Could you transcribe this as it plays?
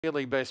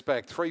Nearly best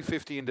back,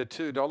 $3.50 into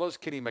 $2.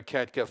 Kitty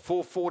McCatka,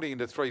 $4.40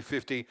 into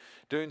 $3.50.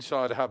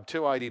 Doonside Hub,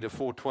 $2.80 to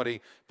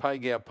 $4.20.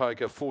 Paygow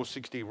Poker,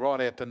 $4.60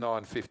 right out to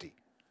 $9.50.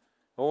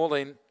 All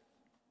in.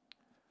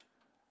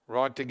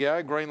 Right to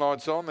go. Green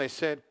lights on. They're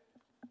set.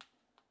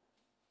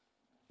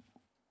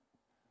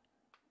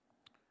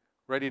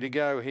 Ready to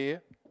go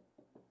here.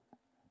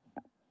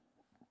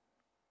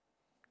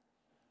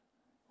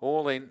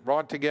 All in.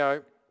 Right to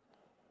go.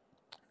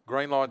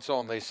 Green lights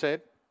on. They're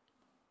set.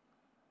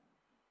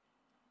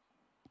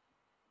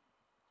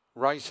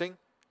 Racing.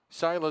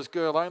 Sailor's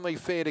Girl only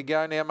fair to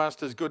go now.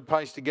 Musters good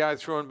pace to go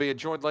through and be a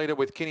joint leader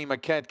with Kitty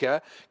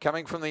McCatka.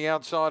 Coming from the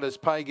outside is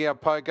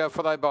Paygow Poker,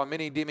 followed by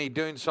Mini Dimmy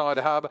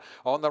Doonside Hub.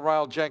 On the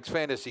rail, Jack's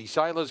Fantasy.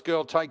 Sailor's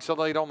Girl takes the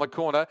lead on the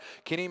corner.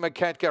 Kitty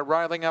McCatka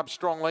railing up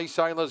strongly.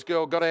 Sailor's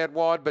Girl got out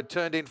wide but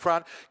turned in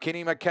front.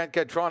 Kitty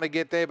McCatka trying to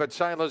get there, but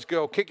Sailor's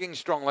Girl kicking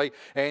strongly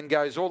and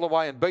goes all the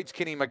way and beats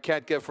Kitty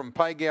McCatka from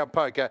Paygow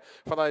Poker,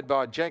 followed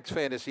by Jack's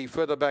Fantasy.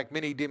 Further back,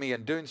 Mini Dimmy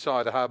and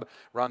Doonside Hub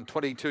run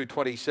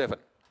 22.27.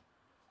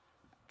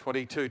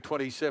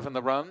 22.27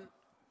 the run.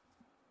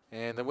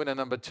 And the winner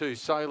number 2,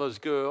 Sailor's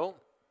Girl.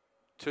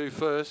 2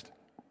 first.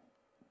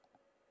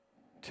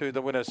 To the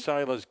winner,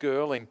 Sailor's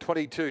Girl in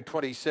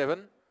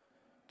 22.27.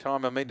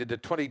 Time amended to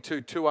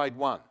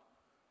 22.281.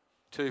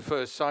 2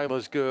 first,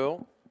 Sailor's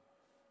Girl.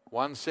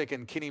 1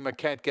 second, Kitty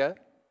McCatka.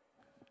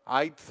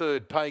 8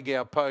 third,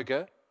 Paygow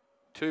Poker.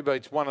 2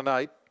 beats 1 and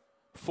 8.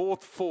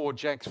 4th 4,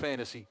 Jack's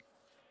Fantasy.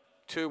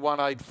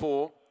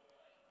 2-1-8-4.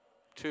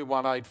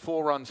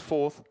 2-1-8-4 runs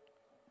 4th.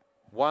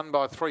 1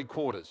 by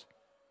 3/4.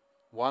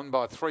 1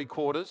 by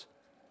 3/4.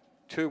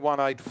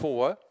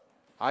 2-1-8-4.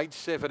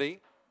 8.70.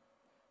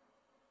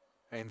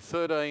 And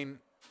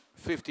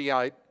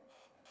 13.58.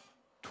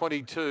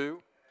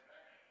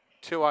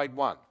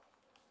 22.281.